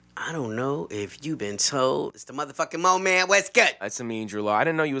I don't know if you've been told. It's the motherfucking Mo Man. What's good? That's Amin Drew Law. I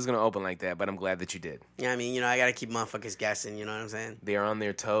didn't know you was going to open like that, but I'm glad that you did. Yeah, I mean, I got to keep motherfuckers guessing, you know what I'm saying? They're on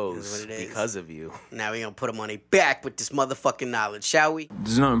their toes That's what it is. because of you. Now we going to put them on their back with this motherfucking knowledge, shall we?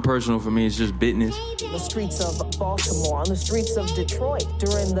 There's nothing personal for me. It's just business. The streets of Baltimore, on the streets of Detroit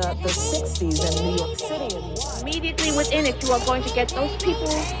during the 60s and New York City. Immediately within it, you are going to get those people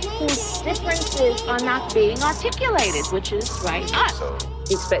whose differences are not being articulated, which is right us.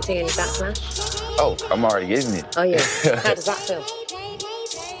 You expecting any backlash? Oh, I'm already getting it. Oh, yeah. How does that feel?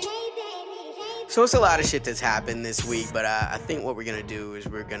 So it's a lot of shit that's happened this week, but I think what we're going to do is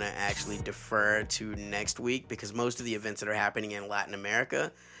we're going to actually defer to next week because most of the events that are happening in Latin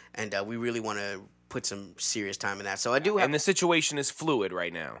America, and we really want to put some serious time in that. So I do have... And the situation is fluid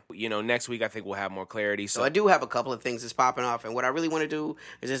right now. Next week I think we'll have more clarity. So I do have a couple of things that's popping off, and what I really want to do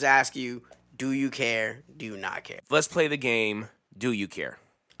is just ask you, do you care? Do you not care? Let's play the game. Do you care?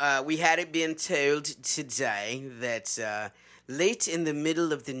 We had it been told today that late in the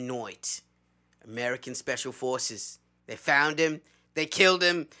middle of the night, American Special Forces, they found him, they killed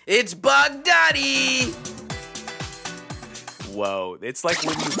him. It's Baghdadi! Whoa. It's like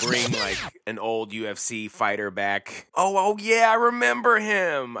when you bring like an old UFC fighter back. Oh yeah, I remember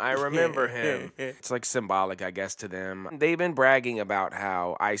him. It's like symbolic, I guess, to them. They've been bragging about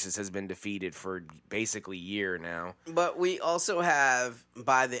how ISIS has been defeated for basically a year now. But we also have,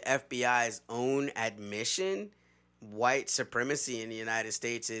 by the FBI's own admission, white supremacy in the United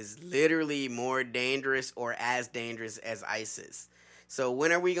States is literally more dangerous or as dangerous as ISIS. So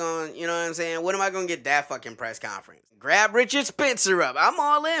when are we going, you know what I'm saying? When am I going to get that fucking press conference? Grab Richard Spencer up. I'm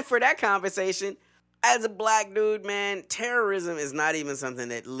all in for that conversation. As a black dude, man, terrorism is not even something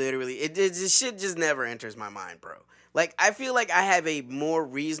that literally, this shit just never enters my mind, bro. Like, I feel like I have a more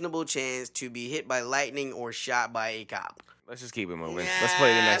reasonable chance to be hit by lightning or shot by a cop. Let's just keep it moving. Let's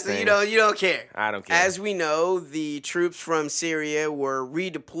play the next thing. You don't care. I don't care. As we know, the troops from Syria were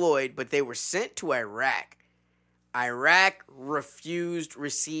redeployed, but they were sent to Iraq. Iraq refused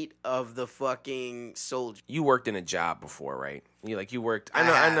receipt of the fucking soldier. You worked in a job before, right? You worked.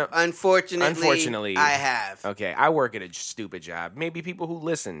 I know. Unfortunately, I have. Okay, I work at a stupid job. Maybe people who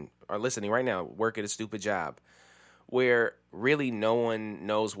are listening right now work at a stupid job where really no one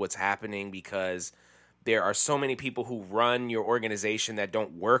knows what's happening because there are so many people who run your organization that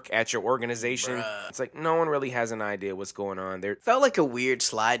don't work at your organization. Bruh. It's like no one really has an idea what's going on. Felt like a weird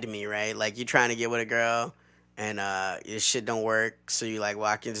slide to me, right? Like you're trying to get with a girl and your shit don't work, so you like, well,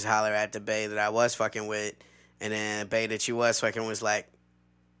 I can just holler at the bae that I was fucking with, and then the bae that you was fucking was like,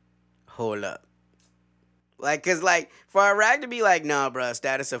 hold up. Like, cause like for Iraq to be like, no, bro,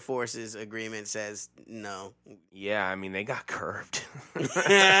 status of forces agreement says no. Yeah, I mean they got curved.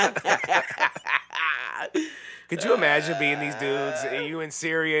 Could you imagine being these dudes, you in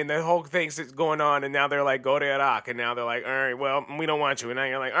Syria, and the whole thing's going on, and now they're like, go to Iraq, and now they're like, all right, well, we don't want you, and now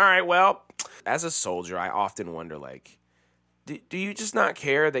you're like, all right, well. As a soldier, I often wonder, like, do you just not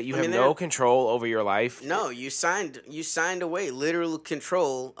care that you have no control over your life? No, you signed away literal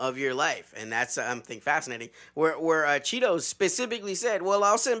control of your life, and that's something fascinating. Where Cheetos specifically said, well,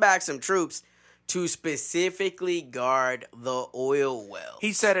 I'll send back some troops to specifically guard the oil well.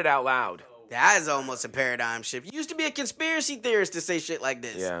 He said it out loud. That is almost a paradigm shift. You used to be a conspiracy theorist to say shit like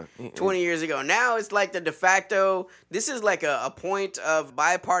this. Yeah. 20 years ago. Now it's like the de facto, this is like a point of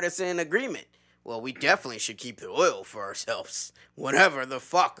bipartisan agreement. Well, we definitely should keep the oil for ourselves. Whatever the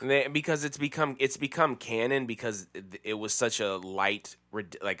fuck. Because it's become canon because it was such a light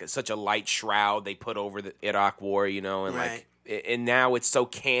shroud they put over the Iraq war, and right. And now it's so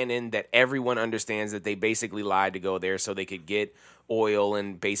canon that everyone understands that they basically lied to go there so they could get oil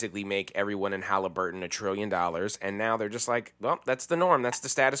and basically make everyone in Halliburton $1 trillion. And now they're just like, well, that's the norm. That's the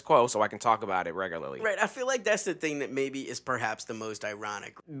status quo, so I can talk about it regularly. Right. I feel like that's the thing that maybe is perhaps the most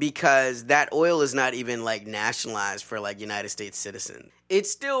ironic because that oil is not even like nationalized for like United States citizens.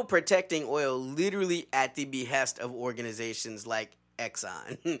 It's still protecting oil literally at the behest of organizations like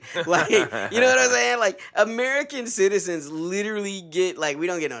Exxon. Like, you know what I'm saying? Like, American citizens literally get, like, we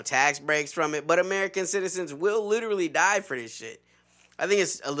don't get no tax breaks from it, but American citizens will literally die for this shit. I think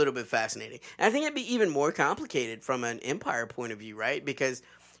it's a little bit fascinating. And I think it'd be even more complicated from an empire point of view, right? Because,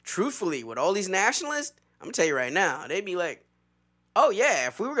 truthfully, with all these nationalists, I'm going to tell you right now, they'd be like, oh, yeah,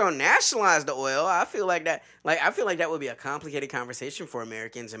 if we were going to nationalize the oil, I feel like that would be a complicated conversation for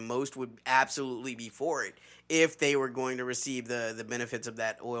Americans, and most would absolutely be for it if they were going to receive the benefits of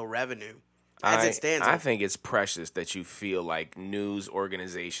that oil revenue. As it stands. I think it's precious that you feel like news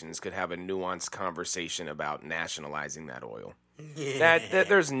organizations could have a nuanced conversation about nationalizing that oil. Yeah. That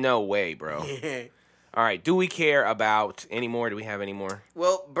there's no way, bro. Yeah. All right. Do we care about any more? Do we have any more?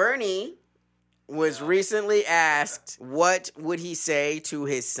 Well, Bernie was recently asked what would he say to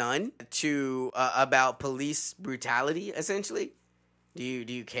his son about police brutality, essentially. Do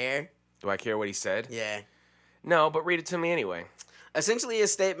you care? Do I care what he said? Yeah. No, but read it to me anyway. Essentially,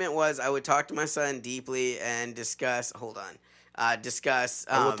 his statement was, I would talk to my son deeply and discuss... Hold on. I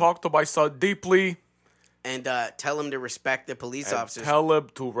will talk to my son deeply. And tell him to respect the police officers. Tell him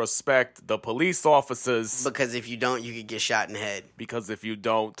to respect the police officers. Because if you don't, you could get shot in the head. Because if you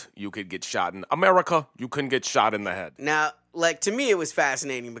don't, you could get shot in America. You can get shot in the head. Now, like, to me, it was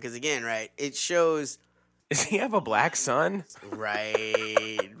fascinating because, again, right, it shows... Does he have a black son?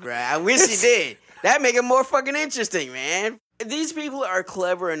 Right. I wish he did. That'd make it more fucking interesting, man. These people are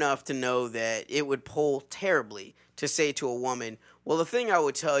clever enough to know that it would pull terribly to say to a woman, well, the thing I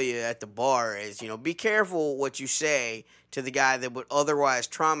would tell you at the bar is, be careful what you say to the guy that would otherwise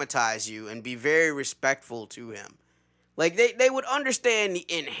traumatize you and be very respectful to him. Like, they would understand the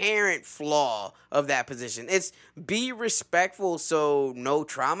inherent flaw of that position. It's be respectful so no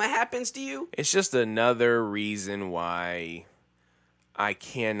trauma happens to you. It's just another reason why I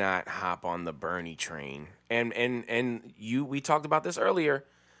cannot hop on the Bernie train. And we talked about this earlier.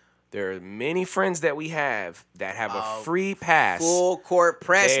 There are many friends that we have that have a free pass. Full court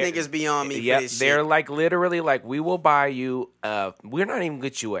press niggas be on me for this shit. They're like literally like, we will buy you, we're not even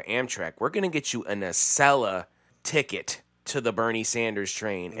get you an Amtrak. We're going to get you an Acela ticket to the Bernie Sanders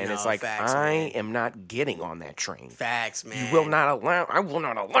train. And it's like, facts, I man. am not getting on that train. Facts, man. I will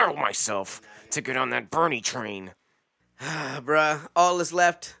not allow myself to get on that Bernie train. Bruh, all that's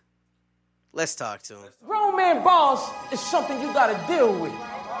left, let's talk to him. Grown man boss is something you gotta deal with.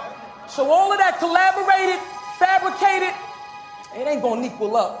 So all of that collaborated, fabricated, it ain't gonna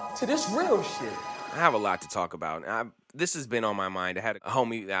equal up to this real shit. I have a lot to talk about. This has been on my mind. I had a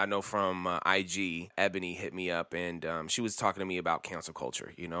homie that I know from IG, Ebony, hit me up, and she was talking to me about cancel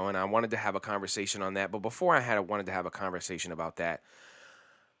culture, and I wanted to have a conversation on that. But before I wanted to have a conversation about that,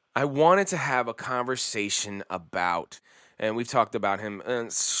 I wanted to have a conversation about, and we've talked about him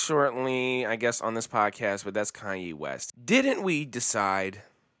shortly, I guess, on this podcast, but that's Kanye West. Didn't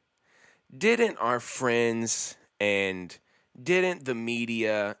our friends and didn't the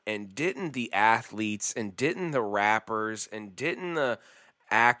media and didn't the athletes and didn't the rappers and didn't the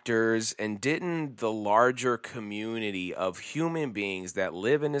actors and didn't the larger community of human beings that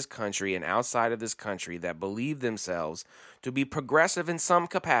live in this country and outside of this country that believe themselves to be progressive in some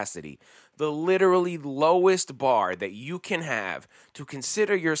capacity, the literally lowest bar that you can have to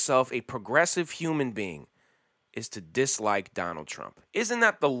consider yourself a progressive human being is to dislike Donald Trump? Isn't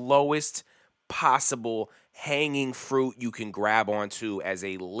that the lowest possible hanging fruit you can grab onto as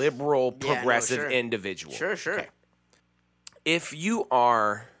a liberal, progressive individual? Sure. Okay. If you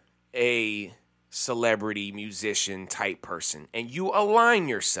are a celebrity, musician type person and you align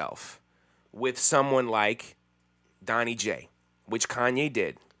yourself with someone like Donnie J, which Kanye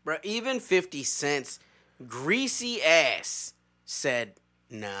did. Bro, even 50 Cent's greasy ass said,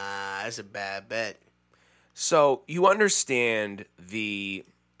 nah, that's a bad bet. So you understand the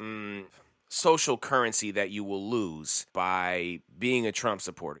social currency that you will lose by being a Trump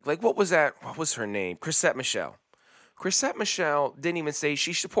supporter. Like, what was that? What was her name? Chrisette Michele. Chrisette Michele didn't even say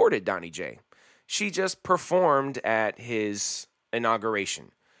she supported Donnie J. She just performed at his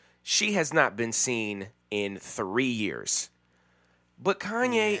inauguration. She has not been seen in 3 years. But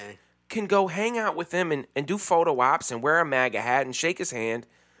Kanye can go hang out with him and do photo ops and wear a MAGA hat and shake his hand.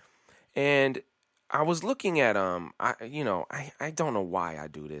 And I was looking at I don't know why I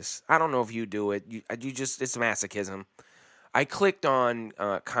do this. I don't know if you do it. You just, it's masochism. I clicked on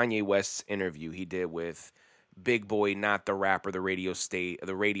Kanye West's interview he did with Big Boy, not the rapper, the radio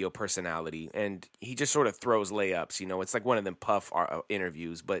personality, and he just sort of throws layups. It's like one of them Puff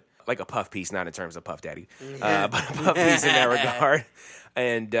interviews, but like a Puff piece, not in terms of Puff Daddy, but a Puff piece in that regard.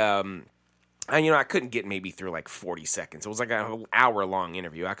 And I couldn't get maybe through like 40 seconds. It was like an hour-long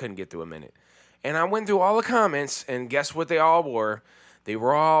interview. I couldn't get through a minute. And I went through all the comments, and guess what they all were? They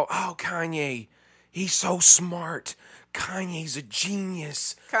were all, oh, Kanye, he's so smart. Kanye's a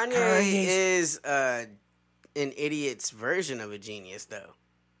genius. Kanye is an idiot's version of a genius, though.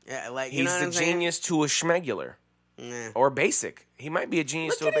 Yeah, like, he's the genius to a schmegular. Or basic. He might be a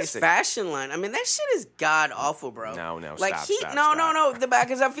genius to a basic. His fashion line. I mean, that shit is god awful, bro. No, like stop. No.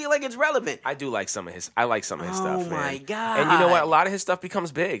 Because I feel like it's relevant. I like some of his stuff, man. Oh my god! And you know what? A lot of his stuff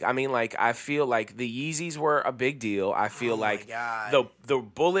becomes big. I mean, like, I feel like the Yeezys were a big deal. I feel like the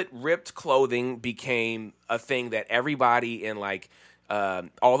bullet ripped clothing became a thing that everybody in like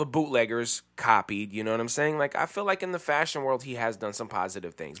All the bootleggers copied, you know what I'm saying? Like, I feel like in the fashion world, he has done some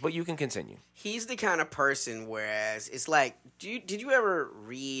positive things, but you can continue. He's the kind of person, whereas it's like, did you ever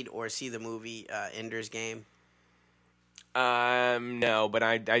read or see the movie Ender's Game? No, but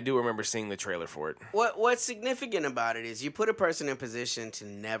I do remember seeing the trailer for it. What's significant about it is you put a person in position to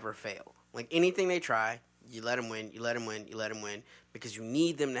never fail. Like, anything they try, you let them win, you let them win, you let them win, because you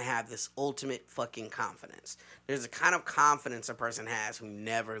need them to have this ultimate fucking confidence. There's a kind of confidence a person has who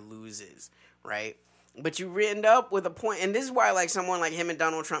never loses, right? But you end up with a point, and this is why, like, someone like him and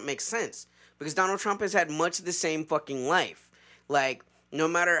Donald Trump makes sense, because Donald Trump has had much the same fucking life. Like, no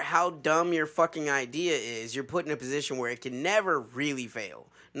matter how dumb your fucking idea is, you're put in a position where it can never really fail.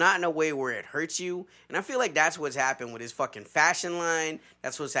 Not in a way where it hurts you. And I feel like that's what's happened with his fucking fashion line.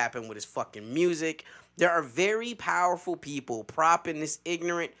 That's what's happened with his fucking music. There are very powerful people propping this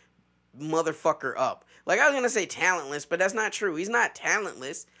ignorant motherfucker up. Like, I was going to say talentless, but that's not true. He's not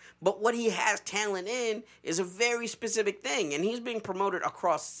talentless. But what he has talent in is a very specific thing. And he's being promoted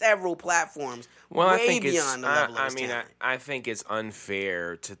across several platforms way beyond the level of his talent. I think it's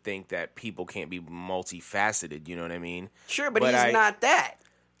unfair to think that people can't be multifaceted, you know what I mean? Sure, but he's not that.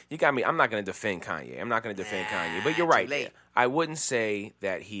 You got me. I'm not going to defend Kanye. Kanye. But you're right. Late. I wouldn't say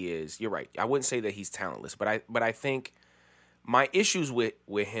that he is. You're right. I wouldn't say that he's talentless. But I think my issues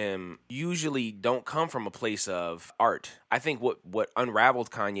with him usually don't come from a place of art. I think what unraveled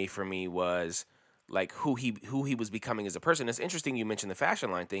Kanye for me was like who he was becoming as a person. It's interesting you mentioned the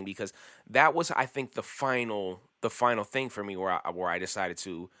fashion line thing, because that was, I think, the final thing for me where I decided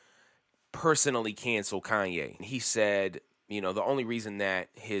to personally cancel Kanye. He said, you know, the only reason that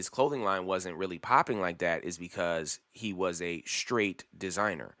his clothing line wasn't really popping like that is because he was a straight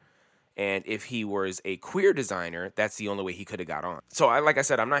designer. And if he was a queer designer, that's the only way he could have got on. So, like I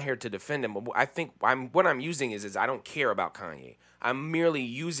said, I'm not here to defend him. But I think what I'm using is I don't care about Kanye. I'm merely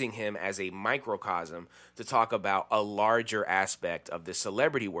using him as a microcosm to talk about a larger aspect of the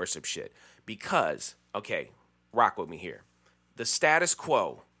celebrity worship shit. Because, okay, rock with me here. The status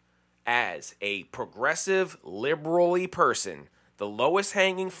quo, as a progressive, liberally person, the lowest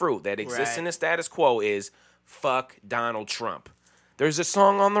hanging fruit that exists in the status quo is fuck Donald Trump. There's a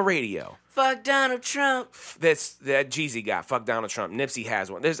song on the radio. Fuck Donald Trump. That Jeezy got. Fuck Donald Trump. Nipsey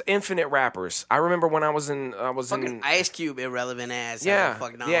has one. There's infinite rappers. I remember when I was in Ice Cube, irrelevant ass. Yeah,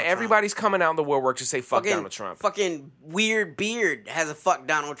 fuck Donald yeah. Trump. Everybody's coming out in the woodwork to say fuck Donald Trump. Fucking Weird Beard has a fuck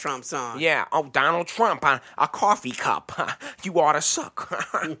Donald Trump song. Yeah. Oh, Donald Trump, a coffee cup. You ought to suck.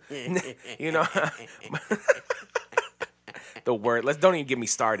 You know. The word. Don't even get me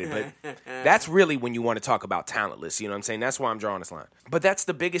started. But that's really when you want to talk about talentless. You know what I'm saying? That's why I'm drawing this line. But that's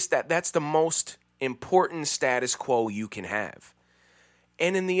the biggest. That's the most important status quo you can have.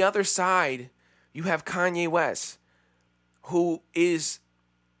 And in the other side, you have Kanye West, who is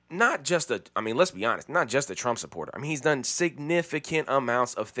not just let's be honest, not just a Trump supporter. I mean, he's done significant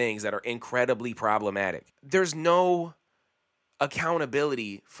amounts of things that are incredibly problematic. There's no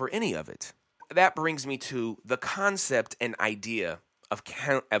accountability for any of it. That brings me to the concept and idea of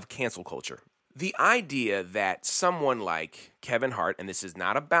cancel culture. The idea that someone like Kevin Hart, and this is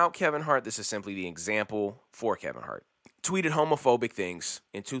not about Kevin Hart, this is simply the example for Kevin Hart, tweeted homophobic things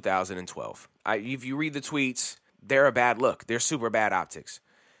in 2012. If you read the tweets, they're a bad look. They're super bad optics.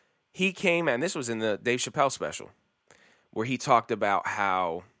 He came, and this was in the Dave Chappelle special, where he talked about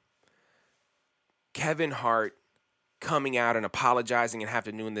how Kevin Hart coming out and apologizing and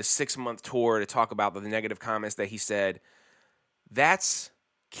having to do this 6-month tour to talk about the negative comments that he said, that's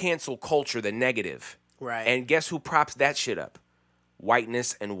cancel culture, the negative. Right. And guess who props that shit up?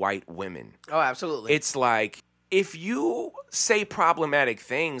 Whiteness and white women. Oh, absolutely. It's like, if you say problematic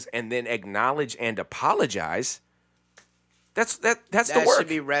things and then acknowledge and apologize, that's the work. That should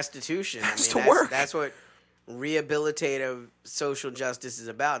be restitution. That's the work. That's what rehabilitative social justice is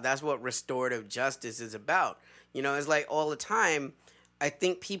about. That's what restorative justice is about. You know, it's like all the time, I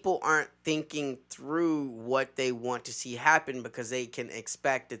think people aren't thinking through what they want to see happen because they can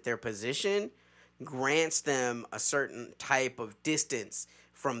expect that their position grants them a certain type of distance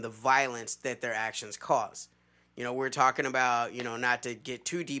from the violence that their actions cause. You know, we're talking about, you know, not to get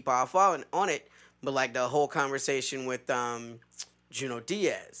too deep off on it, but like the whole conversation with Junot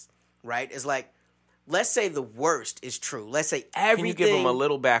Diaz, right? Is like, let's say the worst is true. Let's say everything. Can you give him a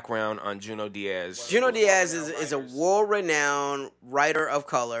little background on Junot Diaz? Junot Diaz is a world-renowned writer of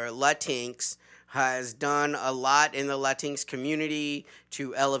color, Latinx, has done a lot in the Latinx community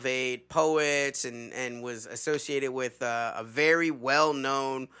to elevate poets and was associated with a very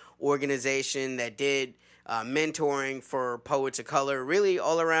well-known organization that did mentoring for poets of color really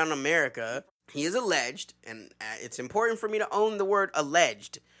all around America. he is alleged, and it's important for me to own the word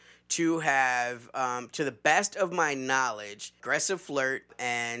alleged, to have, to the best of my knowledge, aggressive flirt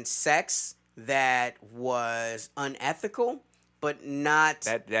and sex that was unethical, but not...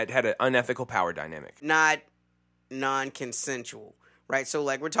 That had an unethical power dynamic. Not non-consensual, right? So,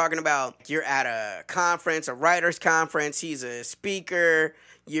 like, we're talking about you're at a conference, a writer's conference, he's a speaker,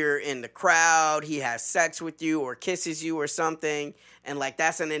 you're in the crowd, he has sex with you or kisses you or something, and, like,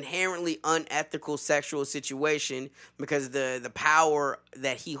 that's an inherently unethical sexual situation because the power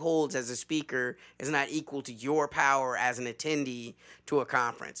that he holds as a speaker is not equal to your power as an attendee to a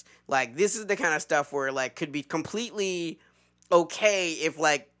conference. Like, this is the kind of stuff where, like, could be completely okay if,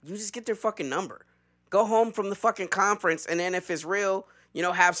 like, you just get their fucking number. Go home from the fucking conference, and then if it's real, you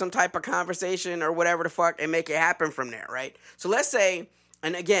know, have some type of conversation or whatever the fuck and make it happen from there, right? So let's say,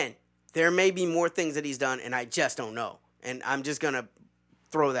 and again, there may be more things that he's done, and I just don't know. And I'm just going to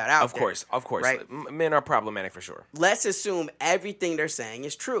throw that out there. Of course. Right? Men are problematic for sure. Let's assume everything they're saying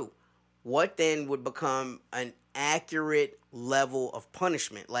is true. What then would become an accurate level of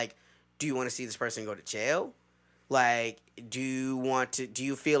punishment? Like, do you want to see this person go to jail? Like, do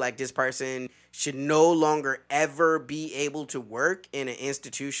you feel like this person should no longer ever be able to work in an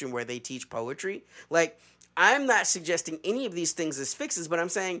institution where they teach poetry? Like, I'm not suggesting any of these things as fixes, but I'm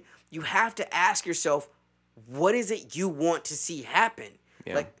saying you have to ask yourself, what is it you want to see happen?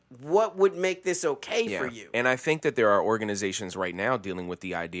 Yeah. Like, what would make this okay for you? And I think that there are organizations right now dealing with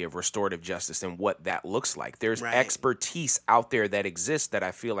the idea of restorative justice and what that looks like. There's expertise out there that exists that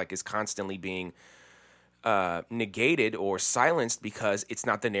I feel like is constantly being negated or silenced because it's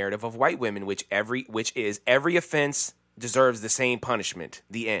not the narrative of white women, which is every offense deserves the same punishment,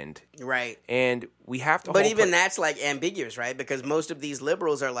 the end. Right. And we have to... But even that's, like, ambiguous, right? Because most of these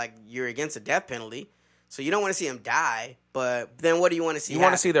liberals are like, you're against the death penalty, so you don't want to see them die, but then what do you want to see happen? You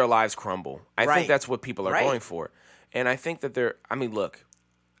want to see their lives crumble. I think that's what people are going for. And I think that look,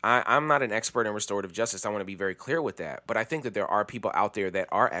 I'm not an expert in restorative justice. I want to be very clear with that. But I think that there are people out there that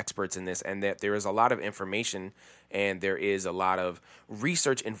are experts in this and that there is a lot of information and there is a lot of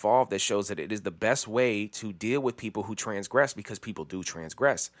research involved that shows that it is the best way to deal with people who transgress because people do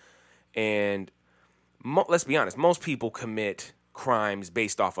transgress. And let's be honest, most people commit crimes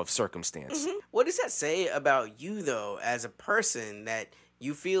based off of circumstance. Mm-hmm. What does that say about you, though, as a person, that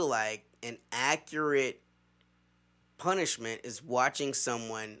you feel like an accurate punishment is watching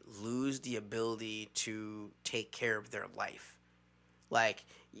someone lose the ability to take care of their life? Like,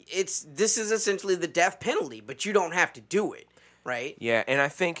 this is essentially the death penalty, but you don't have to do it, right? Yeah, and I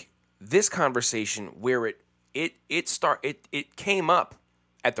think this conversation where it came up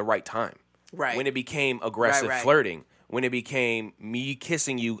at the right time. Right. When it became aggressive flirting, when it became me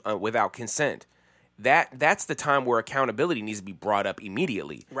kissing you without consent. That's the time where accountability needs to be brought up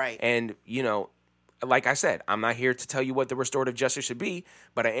immediately. Right. And, you know, like I said, I'm not here to tell you what the restorative justice should be,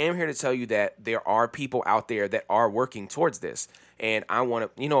 but I am here to tell you that there are people out there that are working towards this. And I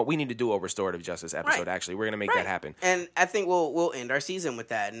want to, you know what, we need to do a restorative justice episode, actually. We're going to make that happen. And I think we'll end our season with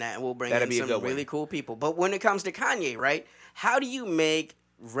that, and we'll bring in some really cool people. But when it comes to Kanye, right, how do you make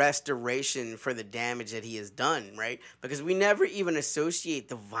restoration for the damage that he has done, right? Because we never even associate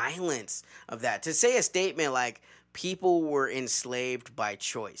the violence of that. To say a statement like, people were enslaved by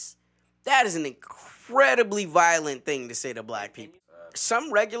choice, that is an incredibly violent thing to say to black people.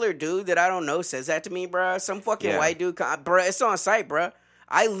 Some regular dude that I don't know says that to me, bruh. Some fucking white dude, bruh, it's on site, bruh.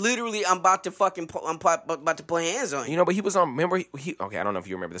 I'm about to put hands on you. You know, but he was on, remember, okay, I don't know if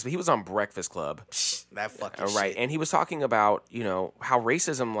you remember this, but he was on Breakfast Club. That fucking shit. Right, and he was talking about, you know, how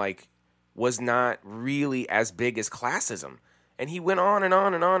racism, like, was not really as big as classism. And he went on and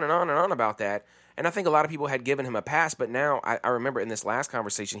on and on and on and on about that. And I think a lot of people had given him a pass, but now I remember in this last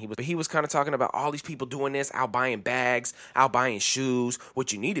conversation, he was kind of talking about all these people doing this, out buying bags, out buying shoes.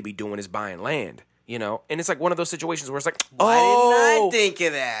 What you need to be doing is buying land. You know, and it's like one of those situations where it's like, why didn't I think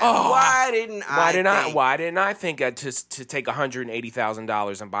of that? Why didn't I think to take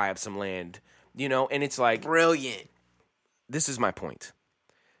 $180,000 and buy up some land? You know, and it's like, brilliant. This is my point.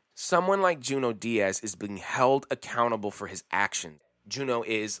 Someone like Junot Diaz is being held accountable for his actions. Junot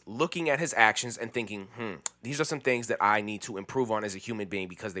is looking at his actions and thinking, these are some things that I need to improve on as a human being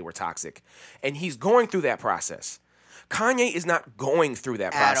because they were toxic. And he's going through that process. Kanye is not going through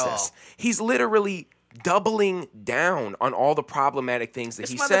that process. He's literally doubling down on all the problematic things that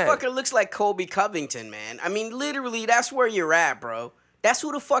he said. This motherfucker looks like Colby Covington, man. I mean, literally, that's where you're at, bro. That's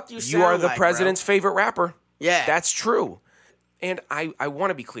who the fuck you sound like, You are the president's favorite rapper. Yeah. That's true. And I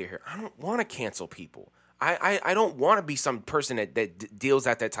want to be clear here. I don't want to cancel people. I don't want to be some person that deals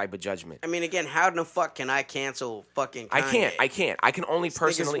at that type of judgment. I mean, again, how in the fuck can I cancel fucking Kanye? I can't. I can only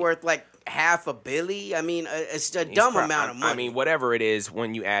personally. It's worth like $500 million. I mean, it's a dumb amount of money. I mean, whatever it is,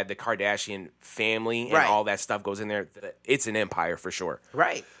 when you add the Kardashian family and all that stuff goes in there, it's an empire for sure.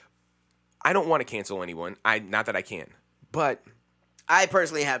 Right. I don't want to cancel anyone. Not that I can, but I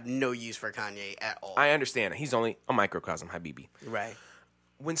personally have no use for Kanye at all. I understand. He's only a microcosm, Habibi. Right.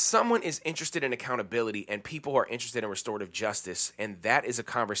 When someone is interested in accountability and people are interested in restorative justice, and that is a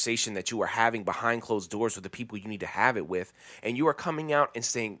conversation that you are having behind closed doors with the people you need to have it with, and you are coming out and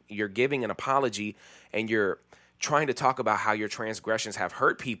saying you're giving an apology and you're trying to talk about how your transgressions have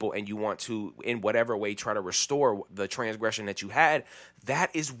hurt people and you want to, in whatever way, try to restore the transgression that you had,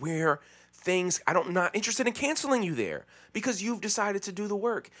 that is where I'm not interested in canceling you there because you've decided to do the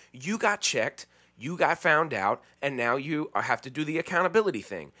work. You got checked. You got found out, and now you have to do the accountability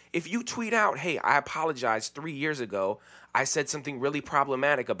thing. If you tweet out, hey, I apologize 3 years ago, I said something really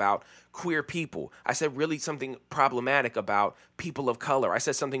problematic about queer people. I said really something problematic about people of color. I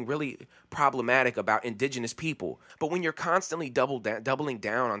said something really problematic about indigenous people. But when you're constantly doubling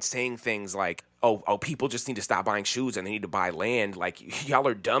down on saying things like, oh, people just need to stop buying shoes and they need to buy land, like, y'all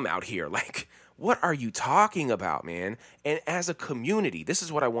are dumb out here. Like, what are you talking about, man? And as a community, this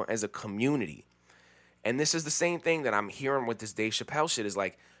is what I want as a community. And this is the same thing that I'm hearing with this Dave Chappelle shit is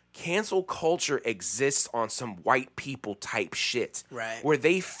like, cancel culture exists on some white people type shit. Right. Where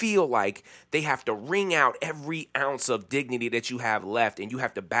they feel like they have to wring out every ounce of dignity that you have left and you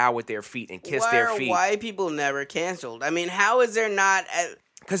have to bow at their feet and kiss their feet. Why are white people never canceled? I mean, how is there not...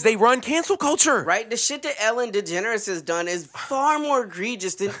 Because they run cancel culture. Right? The shit that Ellen DeGeneres has done is far more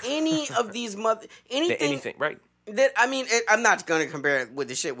egregious than any of these anything, right. That, I mean, I'm not going to compare it with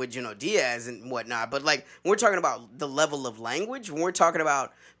the shit with Junot Diaz and whatnot, but like, when we're talking about the level of language, when we're talking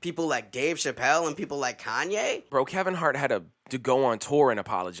about people like Dave Chappelle and people like Kanye. Bro, Kevin Hart had to go on tour and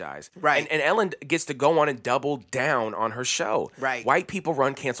apologize. Right. And Ellen gets to go on and double down on her show. Right. White people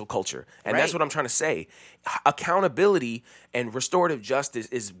run cancel culture. And Right. that's what I'm trying to say. Accountability and restorative justice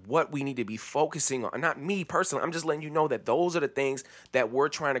is what we need to be focusing on. Not me personally. I'm just letting you know that those are the things that we're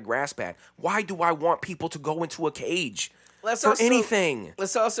trying to grasp at. Why do I want people to go into a cage? Anything?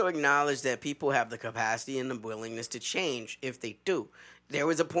 Let's also acknowledge that people have the capacity and the willingness to change if they do. There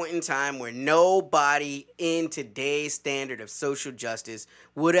was a point in time where nobody in today's standard of social justice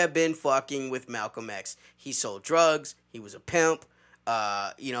would have been fucking with Malcolm X. He sold drugs. He was a pimp.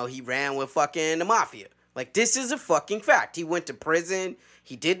 He ran with fucking the mafia. Like, this is a fucking fact. He went to prison.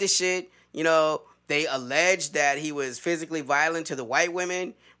 He did the shit. They alleged that he was physically violent to the white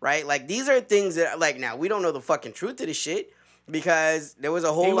women, right? Like, these are things that, like, now, we don't know the fucking truth of this shit because there was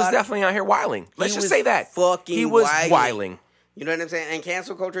a whole lot. He was definitely out here wilding. Let's just say that. He was wilding. You know what I'm saying? And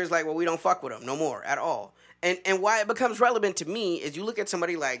cancel culture is like, well, we don't fuck with him no more at all. And why it becomes relevant to me is you look at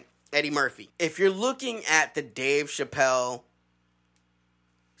somebody like Eddie Murphy. If you're looking at the Dave Chappelle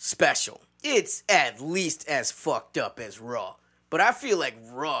special, it's at least as fucked up as Raw. But I feel like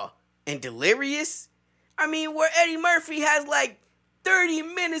Raw and Delirious, I mean, where Eddie Murphy has like 30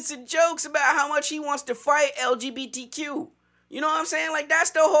 minutes of jokes about how much he wants to fight LGBTQ. You know what I'm saying? Like,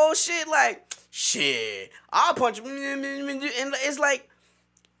 that's the whole shit. Like, shit, I'll punch him. And it's like,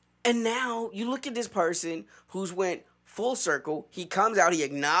 and now you look at this person who's went full circle. He comes out, he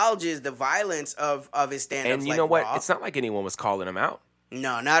acknowledges the violence of his stand-ups. And you know what? It's not like anyone was calling him out.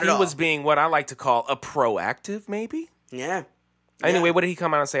 No, not at all. He was being what I like to call a proactive, maybe? Yeah. Anyway, what did he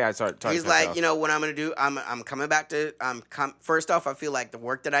come out and say? He's like, what I'm going to do, I'm coming back to, first off, I feel like the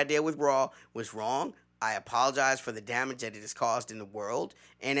work that I did with Raw was wrong. I apologize for the damage that it has caused in the world.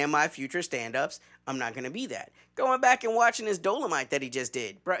 And in my future stand-ups, I'm not going to be that. Going back and watching this Dolomite that he just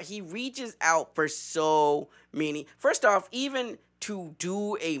did. Bro, he reaches out for so many. First off, even to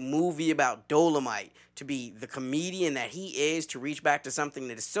do a movie about Dolomite, to be the comedian that he is, to reach back to something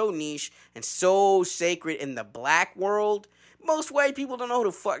that is so niche and so sacred in the black world. Most white people don't know who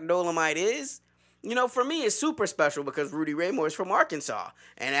the fuck Dolomite is. For me, it's super special because Rudy Ray Moore is from Arkansas.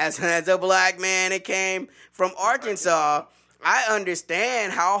 And as a black man that came from Arkansas, I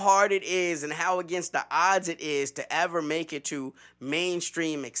understand how hard it is and how against the odds it is to ever make it to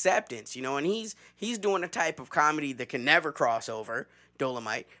mainstream acceptance. And he's doing a type of comedy that can never cross over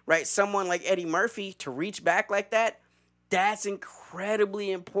Dolomite, right? Someone like Eddie Murphy to reach back like that, that's incredibly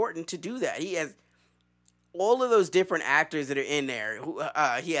important to do that. He has all of those different actors that are in there.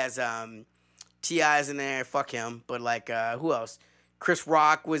 He has... T.I.'s in there, fuck him. But who else? Chris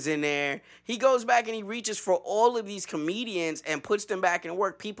Rock was in there. He goes back and he reaches for all of these comedians and puts them back in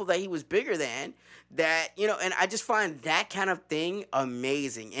work. People that he was bigger than. And I just find that kind of thing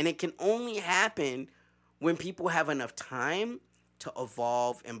amazing. And it can only happen when people have enough time to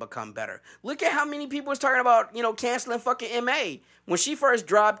evolve and become better. Look at how many people was talking about, canceling fucking MA when she first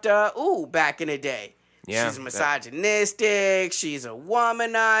dropped back in the day. Yeah, she's misogynistic, she's a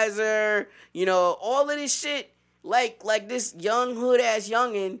womanizer, all of this shit. Like this young hood-ass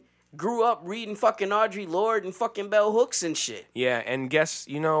youngin' grew up reading fucking Audre Lorde and fucking Bell Hooks and shit. Yeah, and guess,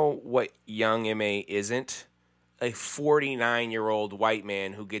 what young M.A. isn't? A 49-year-old white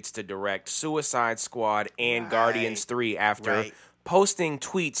man who gets to direct Suicide Squad and Guardians 3 after posting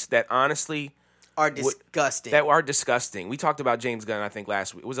tweets that honestly are disgusting. That are disgusting. We talked about James Gunn, I think,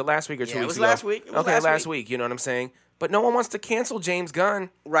 last week. Was it last week or 2 weeks ago? It was last week. Last week. You know what I'm saying? But no one wants to cancel James Gunn.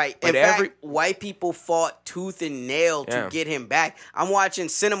 Right. But In fact, white people fought tooth and nail to get him back. I'm watching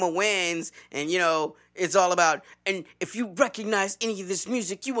Cinema Wins, and, it's all about, and if you recognize any of this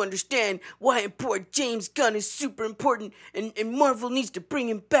music, you understand why important James Gunn is super important, and Marvel needs to bring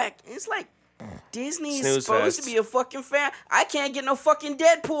him back. And it's like, Disney is supposed to be a fucking fan. I can't get no fucking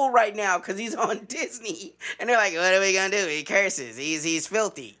Deadpool right now because he's on Disney. And they're like, what are we going to do? He curses. He's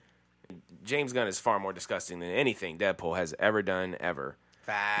filthy. James Gunn is far more disgusting than anything Deadpool has ever done, ever.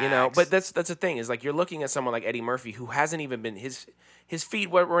 Facts. But that's the thing, is like you're looking at someone like Eddie Murphy who hasn't even been, his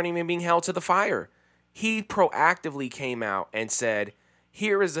feet weren't even being held to the fire. He proactively came out and said,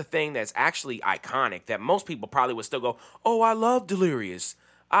 here is the thing that's actually iconic that most people probably would still go, oh, I love Delirious.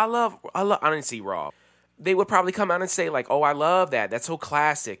 I didn't see Raw. They would probably come out and say like, oh, I love that. That's so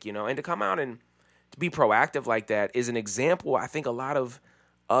classic, and to come out and to be proactive like that is an example. I think a lot of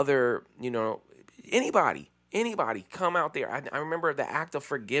other, anybody come out there. I remember the act of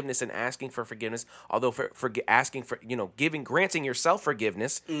forgiveness and asking for forgiveness, although for asking for, granting yourself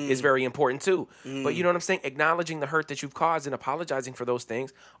forgiveness is very important too. But you know what I'm saying? Acknowledging the hurt that you've caused and apologizing for those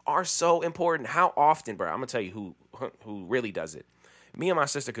things are so important. How often, bro? I'm going to tell you who really does it. Me and my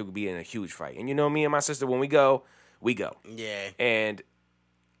sister could be in a huge fight. And me and my sister, when we go, we go. Yeah. And,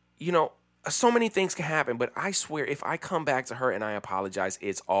 so many things can happen, but I swear if I come back to her and I apologize,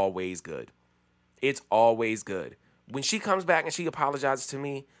 it's always good. It's always good. When she comes back and she apologizes to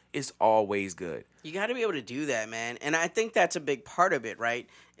me, it's always good. You got to be able to do that, man. And I think that's a big part of it, right?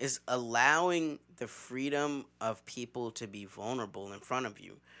 Is allowing the freedom of people to be vulnerable in front of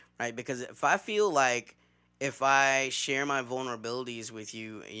you, right? Because if I feel like if I share my vulnerabilities with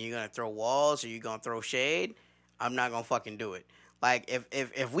you and you're going to throw walls or you're going to throw shade, I'm not going to fucking do it. Like,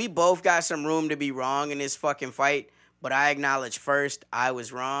 if we both got some room to be wrong in this fucking fight, but I acknowledge first I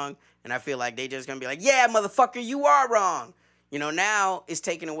was wrong, and I feel like they just going to be like, yeah, motherfucker, you are wrong. Now it's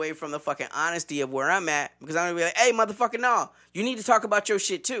taken away from the fucking honesty of where I'm at, because I'm going to be like, hey, motherfucker, no, you need to talk about your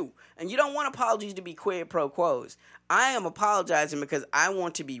shit too. And you don't want apologies to be quid pro quos. I am apologizing because I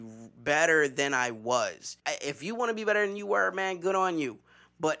want to be better than I was. If you want to be better than you were, man, good on you.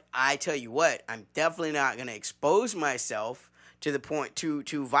 But I tell you what, I'm definitely not going to expose myself to the point,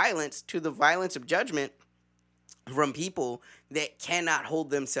 to violence, to the violence of judgment from people that cannot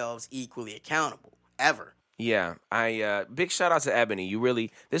hold themselves equally accountable, ever. Yeah, big shout out to Ebony.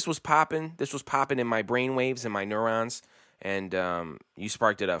 This was popping in my brainwaves and my neurons. And you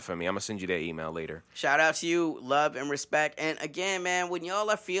sparked it up for me. I'm going to send you that email later. Shout out to you. Love and respect. And again, man, when y'all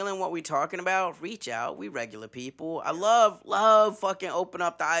are feeling what we talking about, reach out. We regular people. I love fucking open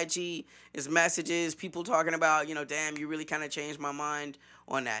up the IG. It's messages. People talking about, damn, you really kind of changed my mind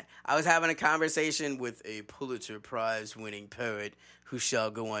on that. I was having a conversation with a Pulitzer Prize winning poet who shall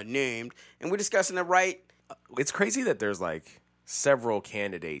go unnamed. And we're discussing the right. It's crazy that there's several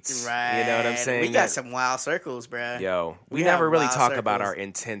candidates. Right. You know what I'm saying? We got some wild circles, bro. Yo, we never really talk about our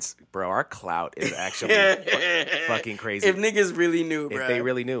intense, bro. Our clout is actually fucking crazy. If niggas really knew, bro. If they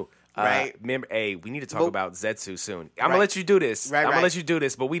really knew. Right. Remember, we need to talk about Zetsu soon. I'm going to let you do this. Right, I'm going to let you do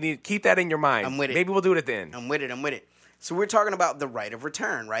this, but we need keep that in your mind. I'm with it. Maybe we'll do it then. I'm with it. So we're talking about the right of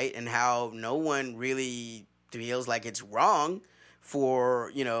return, right? And how no one really feels like it's wrong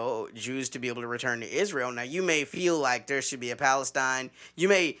for, Jews to be able to return to Israel. Now, you may feel like there should be a Palestine. You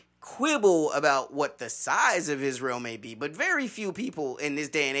may quibble about what the size of Israel may be, but very few people in this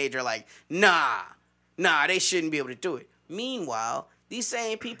day and age are like, nah, they shouldn't be able to do it. Meanwhile, these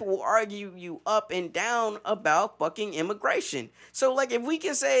same people will argue you up and down about fucking immigration. So, if we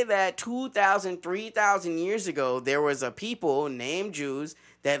can say that 2,000, 3,000 years ago, there was a people named Jews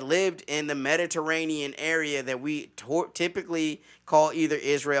that lived in the Mediterranean area that we typically call either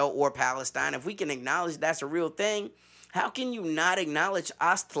Israel or Palestine, if we can acknowledge that's a real thing, how can you not acknowledge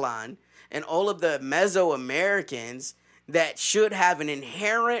Aztlan and all of the Mesoamericans that should have an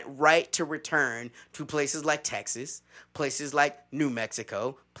inherent right to return to places like Texas, places like New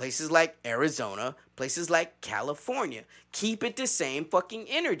Mexico, places like Arizona, places like California? Keep it the same fucking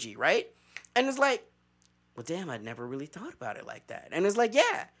energy, right? And it's like, well, damn, I'd never really thought about it like that. And it's like,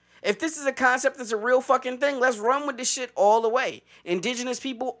 yeah, if this is a concept that's a real fucking thing, let's run with this shit all the way. Indigenous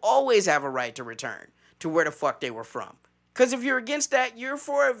people always have a right to return to where the fuck they were from. Because if you're against that, you're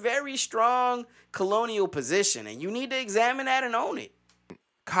for a very strong colonial position, and you need to examine that and own it.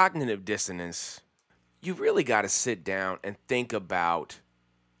 Cognitive dissonance, you really got to sit down and think about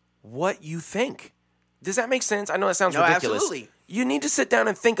what you think. Does that make sense? I know that sounds ridiculous. Absolutely. You need to sit down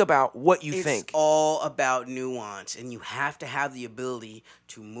and think about what you think. It's all about nuance, and you have to have the ability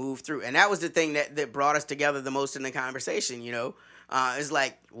to move through. And that was the thing that brought us together the most in the conversation, you know? It's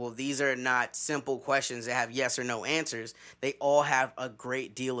like, well, these are not simple questions that have yes or no answers. They all have a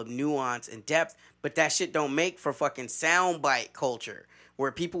great deal of nuance and depth, but that shit don't make for fucking soundbite culture,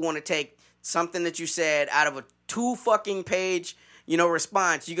 where people want to take something that you said out of a 2 fucking page, you know,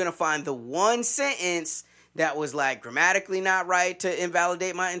 response. You're going to find the one sentence that was like grammatically not right to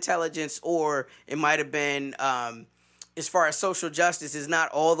invalidate my intelligence, or it might have been, as far as social justice, is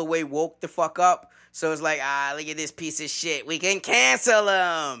not all the way woke the fuck up. So it's like, look at this piece of shit. We can cancel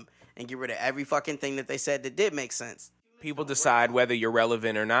them and get rid of every fucking thing that they said that did make sense. People decide whether you're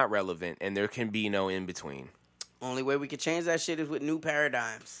relevant or not relevant, and there can be no in between. Only way we could change that shit is with new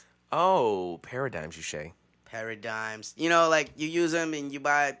paradigms. Oh, paradigms, you say? Paradigms. You know, like you use them and you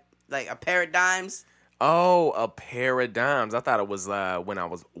buy like a paradigms. Oh, a paradigms. I thought it was when I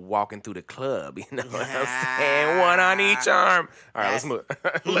was walking through the club, you know what I'm saying? One on each arm. All right, let's move.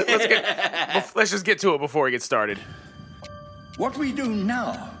 Let's just get to it before we get started. What we do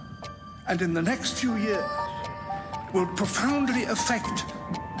now and in the next few years will profoundly affect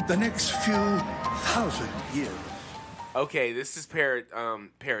the next few thousand years. Okay, this is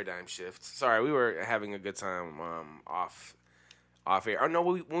paradigm shift. Sorry, we were having a good time off air. Oh no,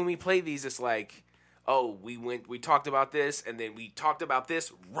 when we play these, it's like, oh, we talked about this, and then we talked about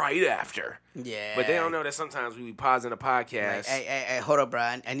this right after. Yeah. But they don't know that sometimes we be pausing a podcast. Like, hey, hold up,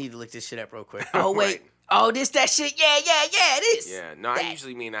 Brian. I need to look this shit up real quick. Oh, wait. Right. Oh, that shit. Yeah, it is. Yeah, no, I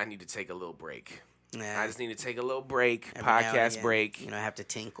usually mean I need to take a little break. I just need to take a little break, podcast break. You know, I have to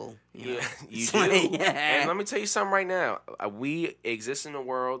tinkle. You do. And let me tell you something right now. We exist in a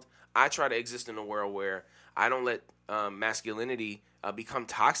world. I try to exist in a world where I don't let masculinity become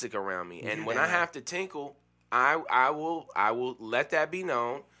toxic around me. And when I have to tinkle, I will let that be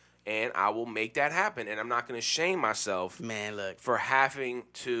known, and I will make that happen. And I'm not going to shame myself, for having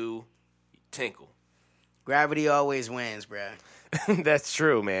to tinkle. Gravity always wins, bruh. That's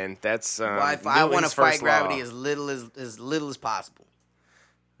true, man. That's I want to fight gravity as little as possible.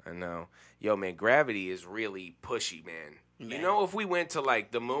 I know. Yo, man, gravity is really pushy, man. You know, if we went to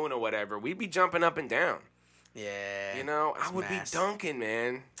like the moon or whatever, we'd be jumping up and down. Yeah. You know, I would be dunking,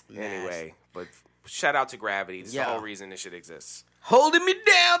 man. Anyway, but shout out to gravity. This is the whole reason this shit exists. Holding me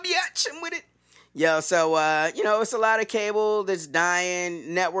down, bitch. I'm with it. Yo, so, you know, it's a lot of cable that's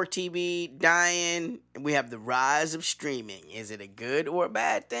dying, network TV dying. We have the rise of streaming. Is it a good or a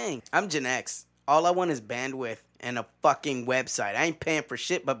bad thing? I'm Gen X. All I want is bandwidth and a fucking website. I ain't paying for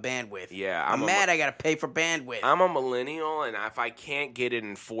shit but bandwidth. Yeah. I'm mad I gotta pay for bandwidth. I'm a millennial, and if I can't get it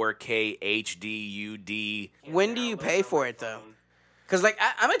in 4K, HD, UD... When do you pay for it, though? Because, like,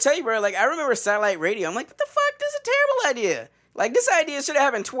 I'm gonna tell you, bro, like, I remember satellite radio. I'm like, what the fuck? This is a terrible idea. Like, this idea should have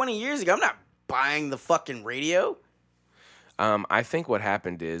happened 20 years ago. I'm not buying the fucking radio. I think what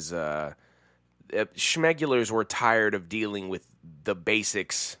happened is schmegulars were tired of dealing with the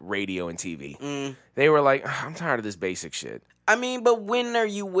basics, radio and TV. They were like, I'm tired of this basic shit. I mean, but when are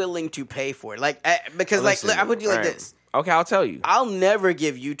you willing to pay for it? Like, because, listen, like, I put you like this. Okay, I'll tell you. I'll never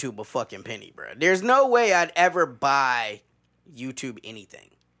give YouTube a fucking penny, bro. There's no way I'd ever buy YouTube anything.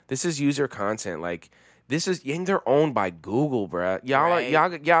 This is user content. Like, this is, and they're owned by Google, bro. Y'all, right.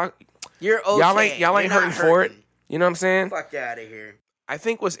 y'all. You're okay. Y'all ain't hurting for it. You know what I'm saying? Fuck out of here. I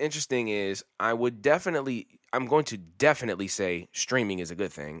think what's interesting is I'm going to definitely say streaming is a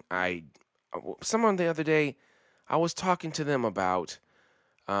good thing. Someone the other day, I was talking to them about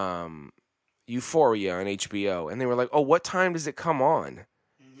Euphoria on HBO, and they were like, oh, what time does it come on?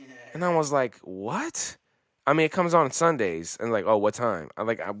 Yeah. And I was like, what? I mean, it comes on Sundays. And like, oh, what time? I'm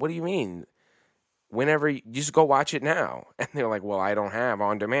like, what do you mean? Whenever you just go watch it now. And they're like, well, I don't have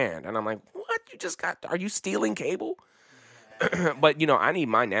on demand. And I'm like, what? Are you stealing cable? But you know, I need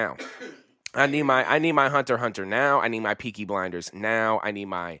mine now. I need my Hunter x Hunter now. I need my Peaky Blinders now. I need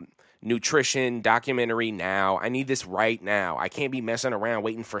my nutrition documentary now. I need this right now. I can't be messing around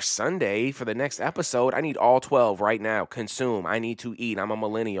waiting for Sunday for the next episode. I need all 12 right now. Consume. I need to eat. I'm a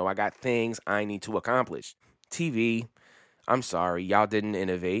millennial. I got things I need to accomplish. TV, I'm sorry. Y'all didn't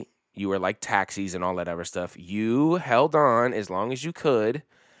innovate. You were like taxis and all that other stuff. You held on as long as you could,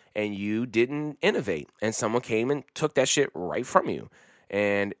 and you didn't innovate, and someone came and took that shit right from you.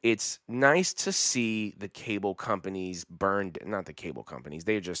 And it's nice to see the cable companies burned, not the cable companies,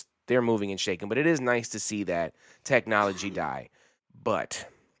 they're moving and shaking, but it is nice to see that technology die. But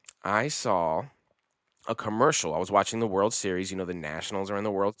I saw a commercial. I was watching the World Series. You know, the Nationals are in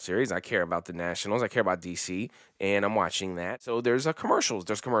the World Series. I care about the Nationals. I care about DC, and I'm watching that. So there's commercials.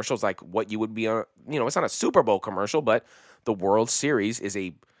 There's commercials like what you would be on, you know, it's not a Super Bowl commercial, but the World Series is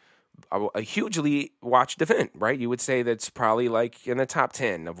a hugely watched event, right? You would say that's probably like in the top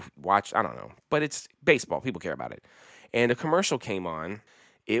 10 of watch, I don't know, but it's baseball. People care about it. And a commercial came on.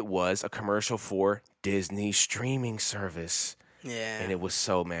 It was a commercial for Disney streaming service. Yeah. And it was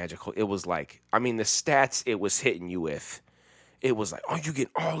so magical. It was like, I mean, the stats it was hitting you with, it was like, oh, you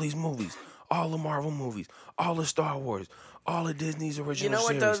get all these movies, all the Marvel movies, all the Star Wars, all of Disney's original You know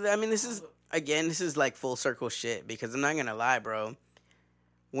what, series. though? I mean, this is like full circle shit, because I'm not going to lie, bro.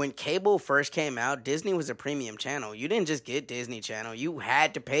 When cable first came out, Disney was a premium channel. You didn't just get Disney Channel. You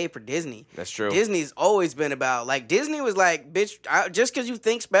had to pay for Disney. That's true. Disney's always been about, like, Disney was like, bitch, just because you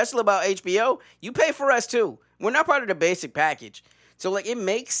think special about HBO, you pay for us too. We're not part of the basic package. So, like, it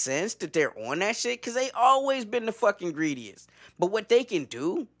makes sense that they're on that shit because they always been the fucking greediest. But what they can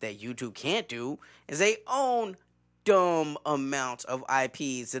do that YouTube can't do is they own dumb amounts of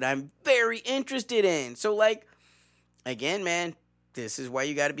IPs that I'm very interested in. So, like, again, man, this is why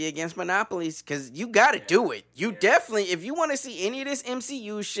you got to be against monopolies, because you got to do it. You definitely, if you want to see any of this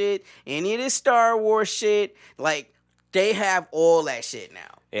MCU shit, any of this Star Wars shit, like, they have all that shit now.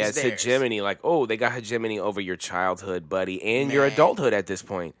 Yeah, it's theirs. hegemony. Like, oh, they got hegemony over your childhood, buddy, and your adulthood at this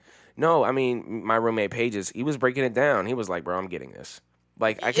point. No, I mean, my roommate Pages, he was breaking it down. He was like, bro, I'm getting this.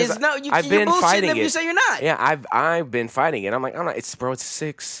 Like, I've been fighting it. You say you're not. Yeah, I've been fighting it. I'm like, I'm not. It's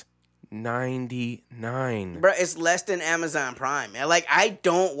 $6.99. Bro, it's less than Amazon Prime. And, like, I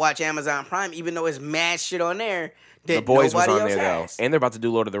don't watch Amazon Prime, even though it's mad shit on there. The Boys was on there, has. though. And they're about to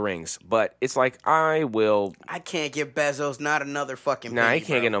do Lord of the Rings. But it's like, I can't give Bezos not another fucking Nah, penny, he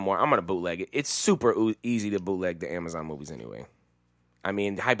can't bro. get no more. I'm going to bootleg it. It's super easy to bootleg the Amazon movies anyway. I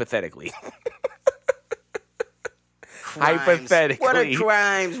mean, hypothetically. Hypothetically. What are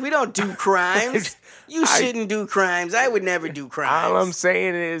crimes? We don't do crimes. You shouldn't do crimes. I would never do crimes. All I'm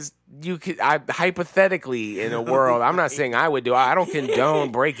saying is, hypothetically, in a world, I'm not saying I would do. I don't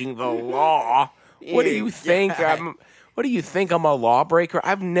condone breaking the law. What do you think? What do you think? I'm a lawbreaker?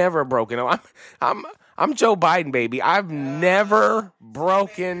 I've never broken. I'm Joe Biden, baby. I've never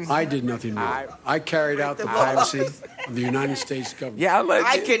broken. I did nothing wrong. I carried out the policy of the United States government. Yeah,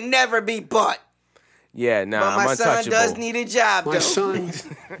 I could never be bought. Yeah, nah, but my I'm untouchable. son does need a job, though. My son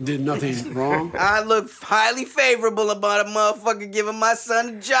did nothing wrong. I look highly favorable about a motherfucker giving my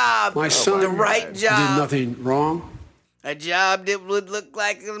son a job. My son the right job. did nothing wrong. A job that would look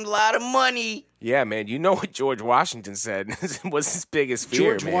like a lot of money. Yeah, man. You know what George Washington said was his biggest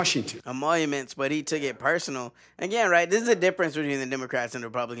fear, George man. Washington. Emoluments, but he took it personal. Again, right? This is the difference between the Democrats and the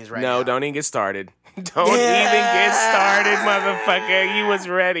Republicans right now. No, don't even get started. Don't even get started, motherfucker. You was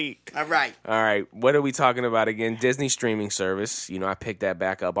ready. All right. All right. What are we talking about again? Disney streaming service. You know, I picked that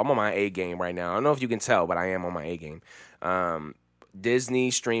back up. I'm on my A game right now. I don't know if you can tell, but I am on my A game.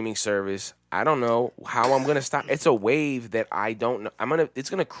 Disney streaming service. I don't know how I'm gonna stop. It's a wave that I don't know. It's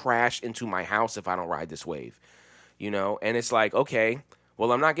gonna crash into my house if I don't ride this wave. You know, and it's like, okay,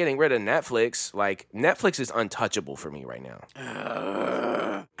 well, I'm not getting rid of Netflix. Like, Netflix is untouchable for me right now.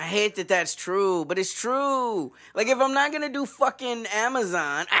 I hate that that's true, but it's true. Like, if I'm not gonna do fucking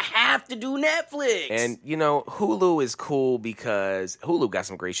Amazon, I have to do Netflix. And, you know, Hulu is cool because Hulu got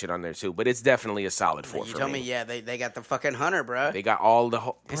some great shit on there, too. But it's definitely a solid 4 you for tell me. me, yeah, they got the fucking Hunter, bro. They got all the...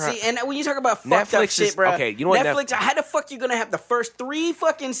 See, and when you talk about fucked up Netflix shit, is- bro. okay, you know what Netflix, how the fuck you gonna have the first 3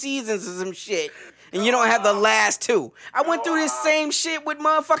 fucking seasons of some shit, and you don't have the last 2? I went through this same shit with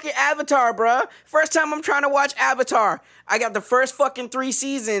motherfucking Avatar, bro. First time I'm trying to watch Avatar, I got the first fucking 3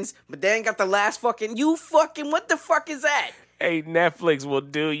 seasons, but then got the last fucking... what the fuck is that? Hey, Netflix will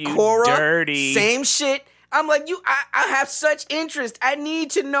do you Korra, dirty. Same shit. I'm like, I have such interest. I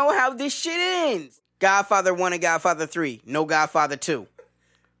need to know how this shit ends. Godfather 1 and Godfather 3. No Godfather 2.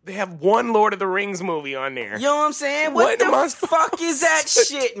 They have one Lord of the Rings movie on there. You know what I'm saying? What am I the fuck is that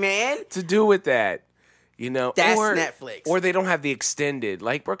shit, man? to do with that? You know, That's or, Netflix. Or they don't have the extended.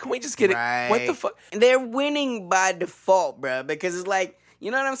 Like, bro, can we just get it? What the fuck? And they're winning by default, bro, because it's like, you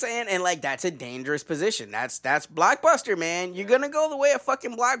know what I'm saying? And like, that's a dangerous position. That's Blockbuster, man. You're gonna go the way of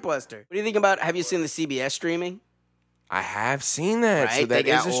fucking Blockbuster. What do you think about? Have you seen the CBS streaming? I have seen that. Right? So that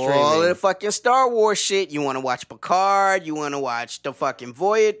they got is a all streaming. of the fucking Star Wars shit. You want to watch Picard? You want to watch the fucking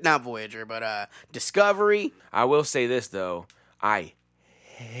not Voyager, but Discovery? I will say this though, I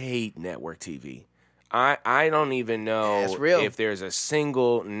hate network TV. I don't even know That's real. if there's a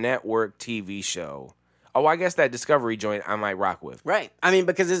single network TV show. Oh, I guess that Discovery joint I might rock with. Right. I mean,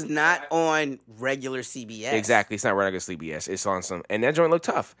 because it's not on regular CBS. Exactly. It's not regular CBS. It's on some, and that joint looked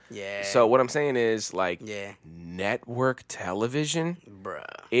tough. Yeah. So what I'm saying is, like, Yeah. network television, Bruh.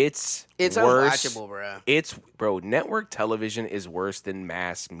 it's worse. unwatchable, bruh. Bro, network television is worse than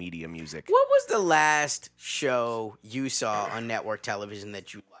mass media music. What was the last show you saw on network television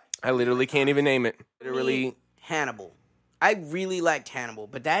that you liked? I literally can't even name it. Literally. Hannibal. I really liked Hannibal,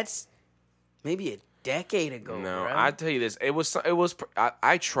 but that's maybe a decade ago. No, bruh. I tell you this.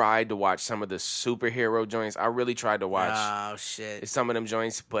 I tried to watch some of the superhero joints. I really tried to watch Oh shit. some of them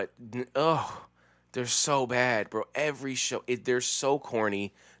joints, but they're so bad, bro. Every show, they're so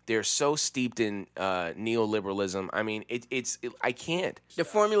corny. They're so steeped in neoliberalism. I mean, I can't. The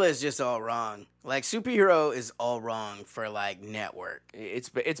formula is just all wrong. Like, superhero is all wrong for, like, network. It's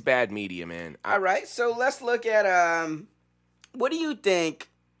bad media, man. All right, so let's look at what do you think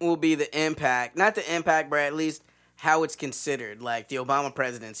will be the impact? Not the impact, but at least how it's considered, like the Obama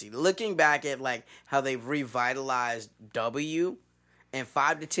presidency. Looking back at like how they've revitalized W in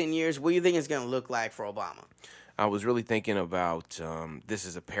 5 to 10 years, what do you think it's going to look like for Obama? I was really thinking about this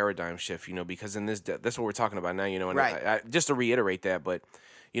is a paradigm shift, because in that's what we're talking about now, and Right. just to reiterate that, but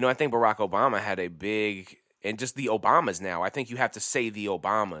I think Barack Obama had a big, and just the Obamas now, I think you have to say the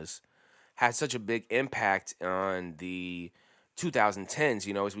Obamas had such a big impact on the 2010s,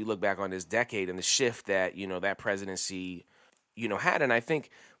 as we look back on this decade and the shift that, that presidency, had. And I think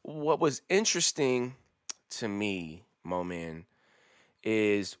what was interesting to me, Mo Man,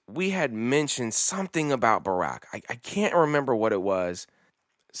 is we had mentioned something about Barack. I can't remember what it was.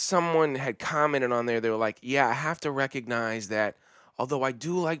 Someone had commented on there. They were like, yeah, I have to recognize that although I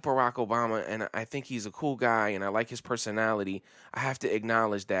do like Barack Obama and I think he's a cool guy and I like his personality, I have to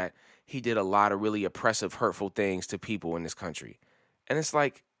acknowledge that he did a lot of really oppressive, hurtful things to people in this country. And it's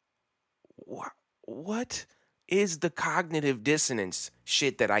like, what is the cognitive dissonance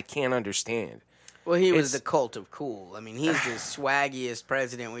shit that I can't understand? Well, he was the cult of cool. I mean, he's the swaggiest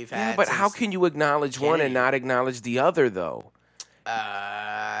president we've had. Yeah, but how can you acknowledge one and not acknowledge the other, though?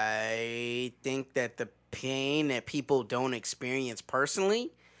 I think that the pain that people don't experience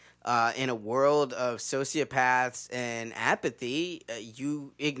personally in a world of sociopaths and apathy,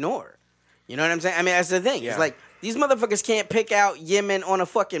 you ignore. You know what I'm saying? I mean, that's the thing. Yeah. It's like, these motherfuckers can't pick out Yemen on a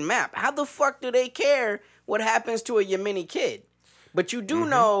fucking map. How the fuck do they care what happens to a Yemeni kid? But you do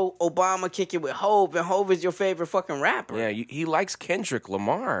know Obama kick it with Hov, and Hov is your favorite fucking rapper. Yeah, he likes Kendrick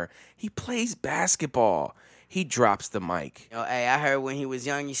Lamar. He plays basketball. He drops the mic. Hey, I heard when he was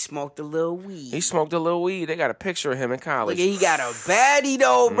young, he smoked a little weed. He smoked a little weed. They got a picture of him in college. Look, he got a baddie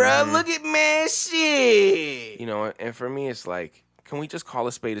though, bro. Look at man shit. And for me, it's like, can we just call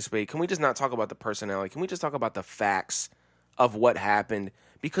a spade a spade? Can we just not talk about the personality? Can we just talk about the facts of what happened?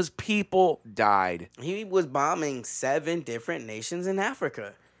 Because people died. He was bombing 7 different nations in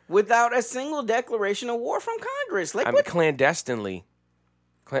Africa without a single declaration of war from Congress. Like, what? Clandestinely.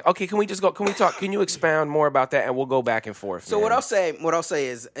 Okay, can we just go? Can we talk? Can you expound more about that, and we'll go back and forth? So what I'll say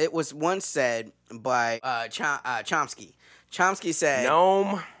is, it was once said by Chomsky. Chomsky said,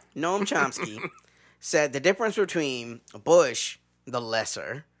 Noam Chomsky said the difference between Bush, the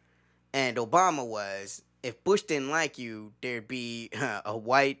lesser, and Obama was, if Bush didn't like you, there'd be a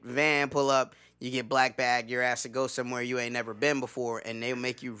white van pull up, you get black bag, your ass to go somewhere you ain't never been before, and they'll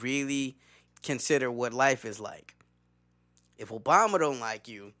make you really consider what life is like. If Obama don't like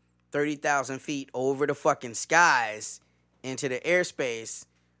you, 30,000 feet over the fucking skies into the airspace,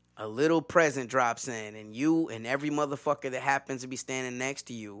 a little present drops in, and you and every motherfucker that happens to be standing next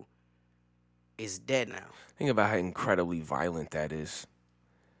to you is dead now. Think about how incredibly violent that is.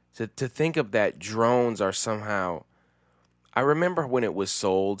 To think of that drones are somehow. I remember when it was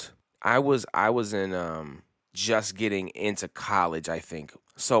sold. I was in just getting into college, I think.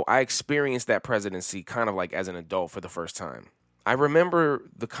 So I experienced that presidency kind of like as an adult for the first time. I remember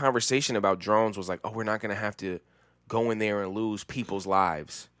the conversation about drones was like, oh, we're not going to have to go in there and lose people's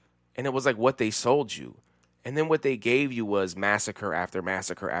lives. And it was like what they sold you. And then what they gave you was massacre after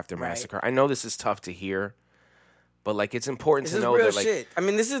massacre after massacre. I know this is tough to hear. But like, it's important to know that, like, shit. I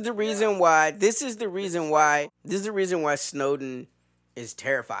mean, this is the reason why. This is the reason why Snowden is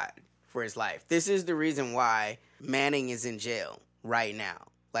terrified for his life. This is the reason why Manning is in jail right now,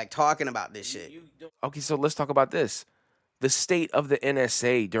 like talking about this shit. Okay, so let's talk about this. The state of the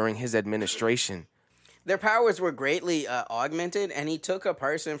NSA during his administration. Their powers were greatly augmented, and he took a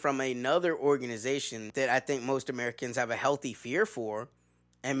person from another organization that I think most Americans have a healthy fear for,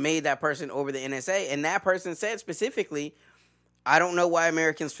 and made that person over the NSA. And that person said specifically, I don't know why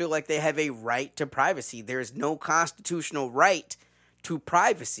Americans feel like they have a right to privacy. There is no constitutional right to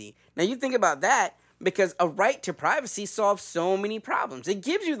privacy. Now, you think about that, because a right to privacy solves so many problems. It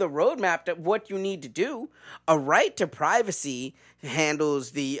gives you the roadmap to what you need to do. A right to privacy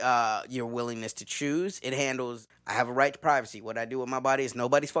handles the your willingness to choose. It handles, I have a right to privacy. What I do with my body is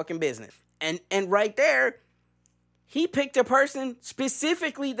nobody's fucking business. And right there, he picked a person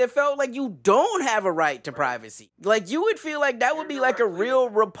specifically that felt like you don't have a right to privacy. Like, you would feel like that would be like a real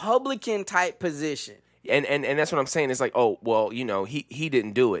Republican type position. And that's what I'm saying. It's like, oh, well, you know, he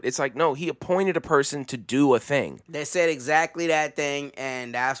didn't do it. It's like, no, he appointed a person to do a thing. They said exactly that thing,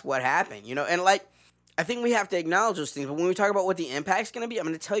 and that's what happened, you know? And, like, I think we have to acknowledge those things. But when we talk about what the impact's going to be, I'm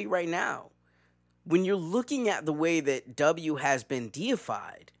going to tell you right now. When you're looking at the way that W has been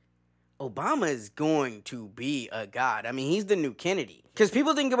deified, Obama is going to be a god. I mean, he's the new Kennedy. Because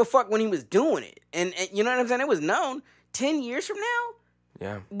people didn't give a fuck when he was doing it. And you know what I'm saying? It was known 10 years from now.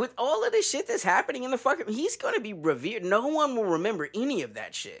 Yeah. With all of this shit that's happening in the fucking... He's going to be revered. No one will remember any of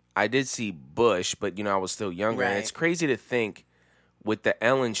that shit. I did see Bush, but, you know, I was still younger. Right. And it's crazy to think with the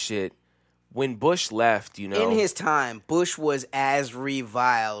Ellen shit, when Bush left, you know... In his time, Bush was as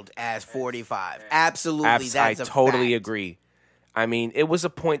reviled as 45. Absolutely, that's I a totally fact. agree. I mean, it was a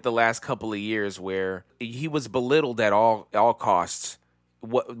point the last couple of years where he was belittled at all costs.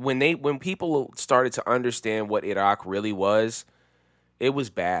 When people started to understand what Iraq really was, it was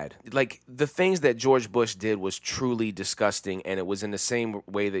bad. Like, the things that George Bush did was truly disgusting, and it was in the same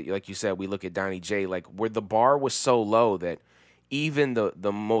way that, like you said, we look at Donnie J, like, where the bar was so low that even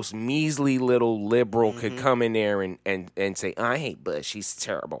the most measly little liberal could come in there and say, I hate Bush, he's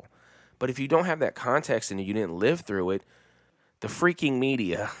terrible. But if you don't have that context and you didn't live through it, the freaking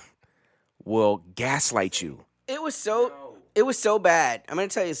media will gaslight you. It was so bad. I'm going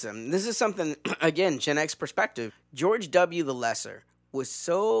to tell you something. This is something, again, Gen X perspective. George W. the Lesser was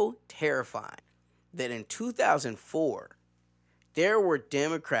so terrifying that in 2004, there were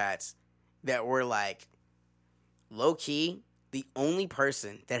Democrats that were like, low-key, the only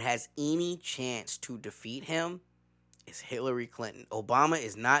person that has any chance to defeat him is Hillary Clinton. Obama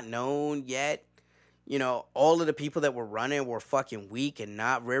is not known yet. You know, all of the people that were running were fucking weak and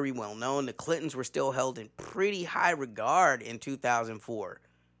not very well known. The Clintons were still held in pretty high regard in 2004.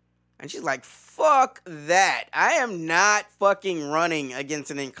 And she's like, fuck that. I am not fucking running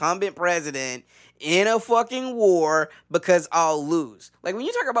against an incumbent president in a fucking war because I'll lose. Like, when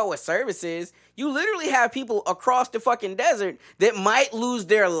you talk about what service is, you literally have people across the fucking desert that might lose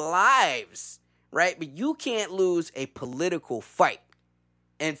their lives, right? But you can't lose a political fight.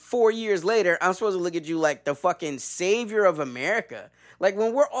 And 4 years later, I'm supposed to look at you like the fucking savior of America. Like,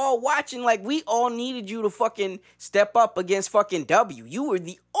 when we're all watching, like, we all needed you to fucking step up against fucking W. You were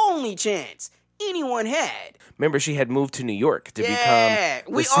the only chance anyone had. Remember, she had moved to New York to become... Yeah,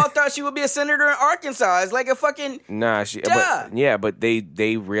 we all thought she would be a senator in Arkansas. It's like a fucking... Nah, but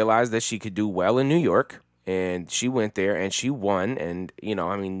they realized that she could do well in New York. And she went there and she won. And, you know,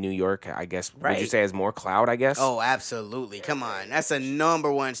 I mean, New York, I guess, would you say has more clout, I guess? Oh, absolutely. Come on. That's a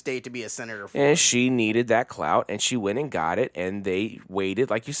number one state to be a senator for. And she needed that clout and she went and got it. And they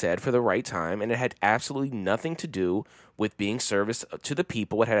waited, like you said, for the right time. And it had absolutely nothing to do with being service to the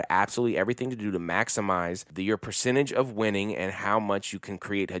people. It had absolutely everything to do to maximize your percentage of winning and how much you can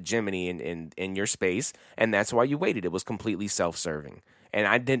create hegemony in your space. And that's why you waited. It was completely self-serving. And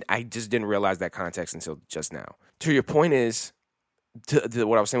I just didn't realize that context until just now. To your point is, to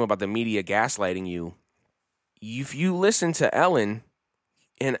what I was saying about the media gaslighting you, if you listen to Ellen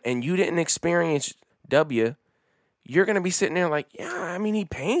and you didn't experience W, you're going to be sitting there like, yeah, I mean, he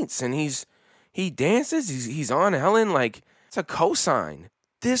paints and he dances, he's on Ellen, like, it's a cosign.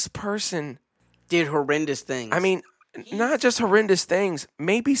 This person did horrendous things. I mean, not just horrendous things,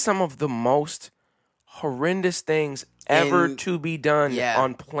 maybe some of the most horrendous things ever to be done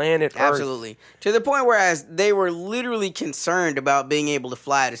on planet Earth. Absolutely. To the point whereas they were literally concerned about being able to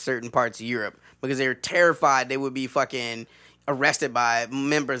fly to certain parts of Europe because they were terrified they would be fucking arrested by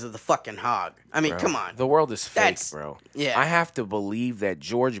members of the fucking Hog. I mean, come on. The world is fake, bro. Yeah. I have to believe that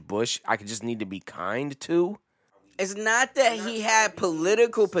George Bush, I could just need to be kind to. It's not that he had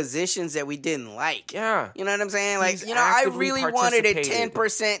political positions that we didn't like. Yeah. You know what I'm saying? Like, He's you know, I actively really wanted a participated.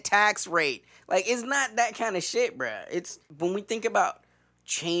 10% tax rate. Like, it's not that kind of shit, bruh. It's when we think about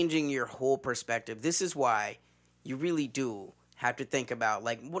changing your whole perspective, this is why you really do have to think about,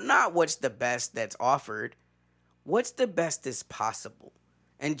 like, well, not what's the best that's offered, what's the best that's possible.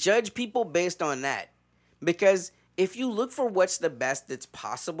 And judge people based on that. Because if you look for what's the best that's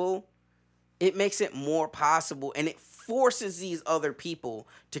possible, it makes it more possible and it forces these other people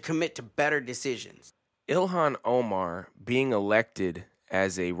to commit to better decisions. Ilhan Omar being elected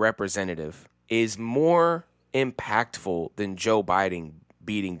as a representative is more impactful than Joe Biden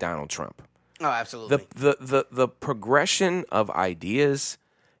beating Donald Trump. Oh, absolutely. The progression of ideas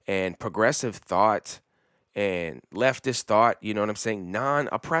and progressive thought and leftist thought, you know what I'm saying?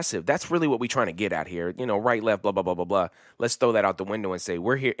 Non-oppressive. That's really what we're trying to get at here. You know, right, left, blah, blah, blah, blah, blah. Let's throw that out the window and say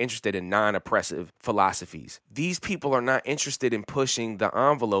we're here interested in non-oppressive philosophies. These people are not interested in pushing the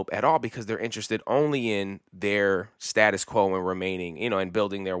envelope at all because they're interested only in their status quo and remaining, you know, and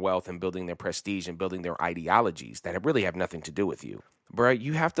building their wealth and building their prestige and building their ideologies that really have nothing to do with you. Bro,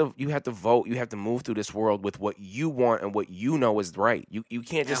 you have to vote. You have to move through this world with what you want and what you know is right. You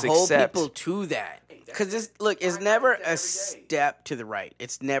can't just hold accept people to that. Because it's never a step to the right.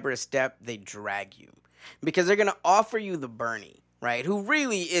 It's never a step. They drag you because they're gonna offer you the Bernie, right? Who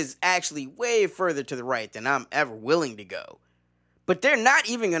really is actually way further to the right than I'm ever willing to go. But they're not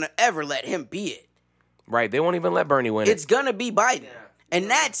even gonna ever let him be it. Right? They won't even let Bernie win. It's gonna be Biden, and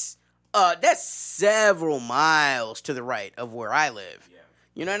that's several miles to the right of where I live.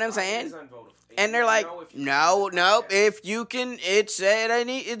 You know what I'm saying? And they're like, no, if you can,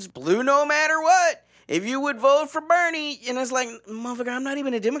 it's blue no matter what. If you would vote for Bernie, and it's like, motherfucker, I'm not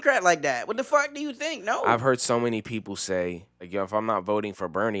even a Democrat like that. What the fuck do you think? No. I've heard so many people say, like, yo, if I'm not voting for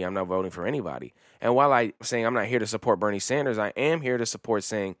Bernie, I'm not voting for anybody. And while I'm saying I'm not here to support Bernie Sanders, I am here to support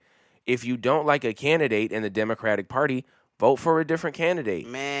saying, if you don't like a candidate in the Democratic Party, vote for a different candidate.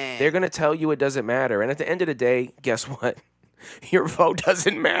 Man. They're going to tell you it doesn't matter. And at the end of the day, guess what? Your vote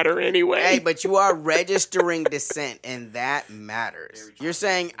doesn't matter anyway. Hey, but you are registering dissent, and that matters. You're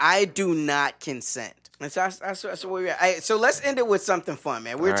saying, I do not consent. That's where we're at. So let's end it with something fun,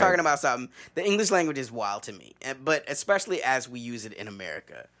 man. We're talking about something. The English language is wild to me, but especially as we use it in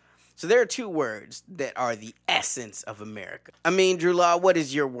America. So there are two words that are the essence of America. I mean, Drew Law, what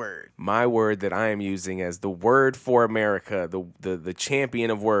is your word? My word that I am using as the word for America, the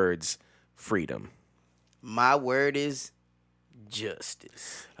champion of words, freedom. My word is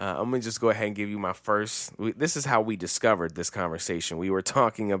justice. I'm going to just go ahead and give you my first. This is how we discovered this conversation. We were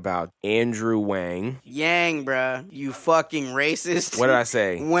talking about Andrew Wang. Yang, bruh. You fucking racist. What did I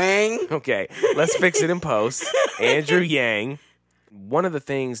say? Wang. Okay, let's fix it in post. Andrew Yang. One of the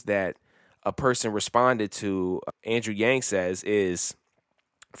things that a person responded to, Andrew Yang says, is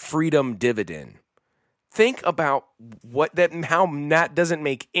freedom dividend. Think about how that doesn't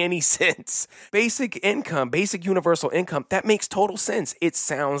make any sense. Basic income, basic universal income, that makes total sense. It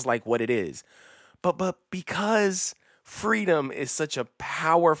sounds like what it is. But because freedom is such a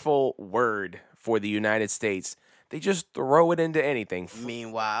powerful word for the United States, they just throw it into anything.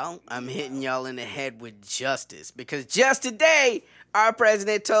 Meanwhile, I'm hitting y'all in the head with justice. Because just today, our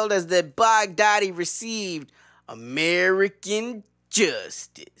president told us that Baghdadi received American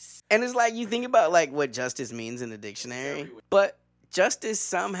justice. And it's like, you think about like what justice means in the dictionary, but justice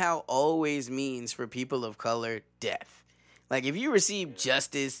somehow always means for people of color death. Like if you receive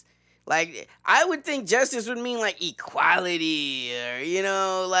justice, like I would think justice would mean like equality or,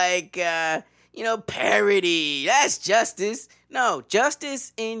 parity. That's justice. No,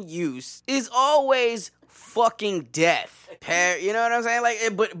 justice in use is always fucking death. You know what I'm saying?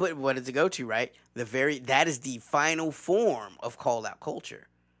 Like, but what does it go to, right? That is the final form of call out culture.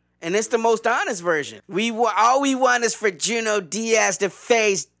 And it's the most honest version. All we want is for Junot Diaz to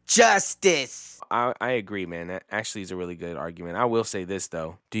face justice. I agree, man. That actually is a really good argument. I will say this,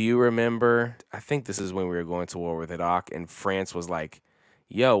 though. Do you remember, I think this is when we were going to war with Iraq, and France was like,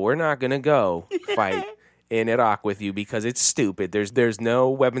 yo, we're not going to go fight in Iraq with you because it's stupid. There's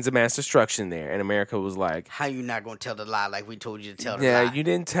no weapons of mass destruction there. And America was like, how you not going to tell the lie like we told you to tell the lie? Yeah, you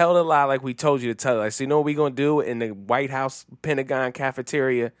didn't tell the lie like we told you to tell the lie. So you know what we going to do in the White House Pentagon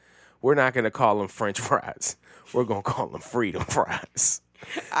cafeteria? We're not going to call them French fries. We're going to call them freedom fries.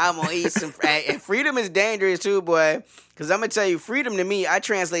 I'm going to eat some. And freedom is dangerous too, boy. Because I'm going to tell you, freedom to me, I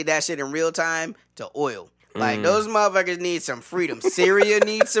translate that shit in real time to oil. Like, those motherfuckers need some freedom. Syria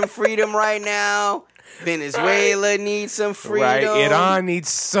needs some freedom right now. Venezuela needs some freedom. Right. Iran needs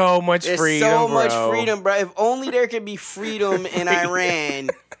so much freedom, There's so much freedom, bro. If only there could be freedom in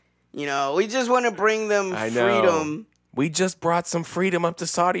Iran. We just want to bring them freedom. We just brought some freedom up to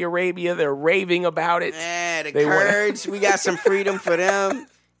Saudi Arabia. They're raving about it. Yeah, the Kurds, we got some freedom for them.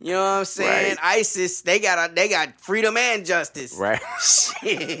 You know what I'm saying? Right. ISIS, they got freedom and justice. Right.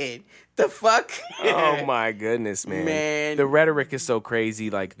 Shit. The fuck? Oh my goodness, man. The rhetoric is so crazy.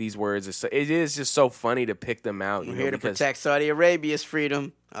 Like, these words it is just so funny to pick them out. We're here to protect Saudi Arabia's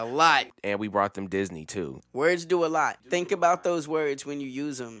freedom a lot. And we brought them Disney too. Words do a lot. Think about those words when you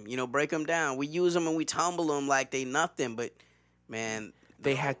use them. Break them down. We use them and we tumble them like they nothing, but man,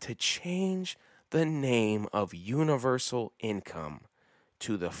 they had to change the name of universal income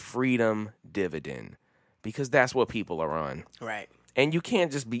to the freedom dividend, because that's what people are on. Right. And you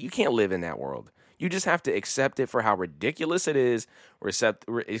can't live in that world. You just have to accept it for how ridiculous it is, or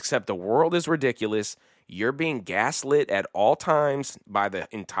accept the world is ridiculous. You're being gaslit at all times by the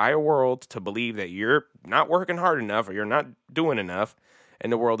entire world to believe that you're not working hard enough or you're not doing enough.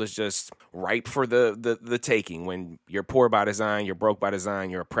 And the world is just ripe for the taking when you're poor by design, you're broke by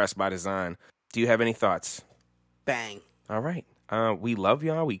design, you're oppressed by design. Do you have any thoughts? Bang. All right. We love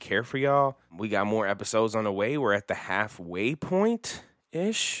y'all. We care for y'all. We got more episodes on the way. We're at the halfway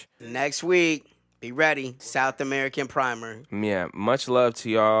point-ish. Next week, be ready. South American Primer. Yeah, much love to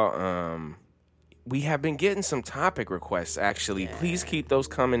y'all. We have been getting some topic requests, actually. Yeah. Please keep those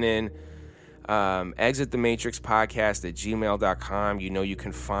coming in. ExitTheMatrixPodcast@gmail.com. You know you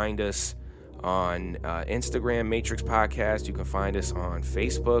can find us on Instagram, Matrix Podcast. You can find us on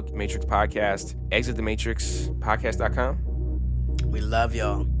Facebook, Matrix Podcast. ExitTheMatrixPodcast.com. We love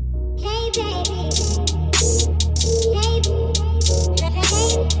y'all. Hey, baby.